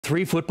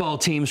3 football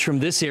teams from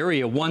this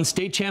area won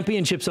state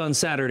championships on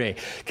Saturday.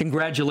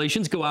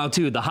 Congratulations go out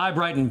to the High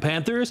Brighton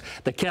Panthers,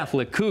 the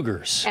Catholic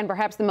Cougars. And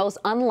perhaps the most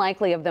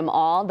unlikely of them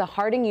all, the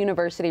Harding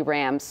University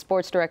Rams.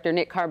 Sports director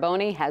Nick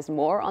Carboni has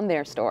more on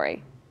their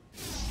story.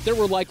 There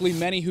were likely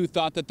many who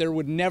thought that there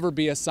would never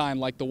be a sign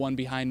like the one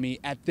behind me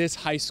at this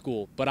high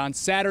school. But on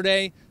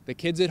Saturday, the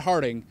kids at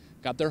Harding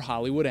got their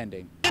Hollywood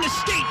ending. And a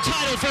state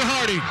title for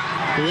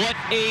Harding. What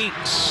a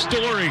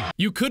story.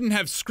 You couldn't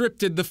have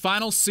scripted the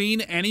final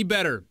scene any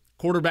better.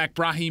 Quarterback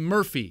Brahim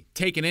Murphy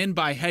taken in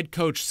by head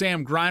coach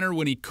Sam Griner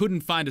when he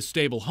couldn't find a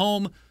stable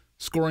home,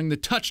 scoring the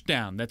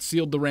touchdown that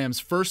sealed the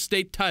Rams' first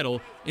state title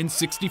in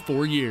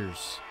 64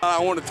 years. I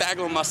want to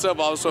tackle him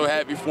myself. I was so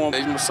happy for him.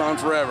 He's my son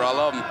forever. I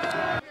love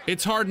him.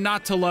 It's hard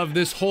not to love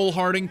this whole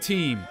Harding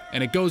team,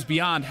 and it goes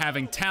beyond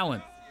having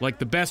talent, like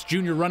the best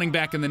junior running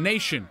back in the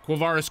nation,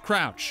 Quavaris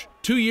Crouch.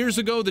 2 years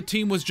ago, the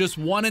team was just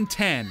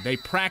 1-10. They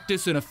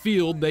practice in a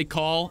field they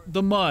call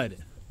the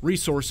mud.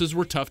 Resources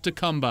were tough to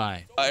come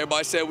by.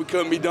 Everybody said we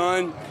couldn't be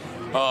done.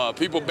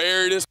 People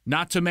buried us.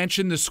 Not to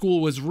mention the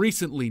school was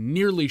recently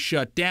nearly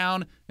shut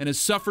down and has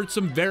suffered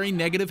some very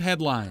negative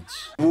headlines.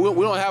 We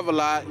don't have a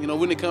lot, we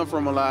didn't come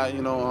from a lot,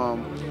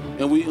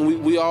 and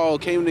we all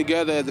came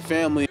together as a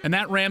family. And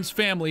that Rams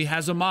family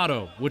has a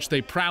motto, which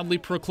they proudly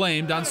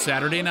proclaimed on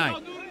Saturday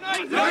night.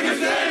 Make him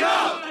stand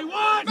up!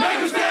 Make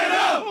him stand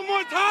up! One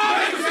more time!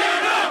 Make him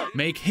stand up!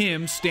 Make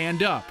him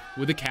stand up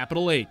with a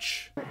capital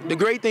H. The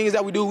great thing is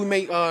that we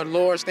make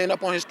Lord stand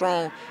up on his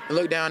throne and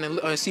look down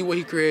and see what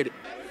he created.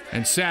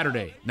 And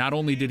Saturday, not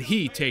only did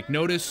he take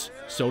notice,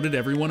 so did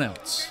everyone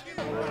else.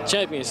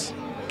 Champions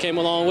came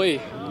a long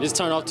way. This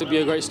turned out to be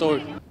a great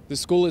story. The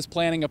school is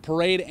planning a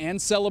parade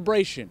and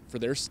celebration for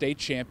their state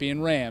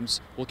champion Rams.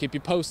 We'll keep you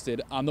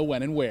posted on the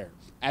when and where.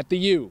 At the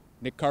U,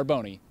 Nick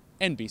Carboni,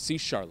 NBC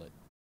Charlotte.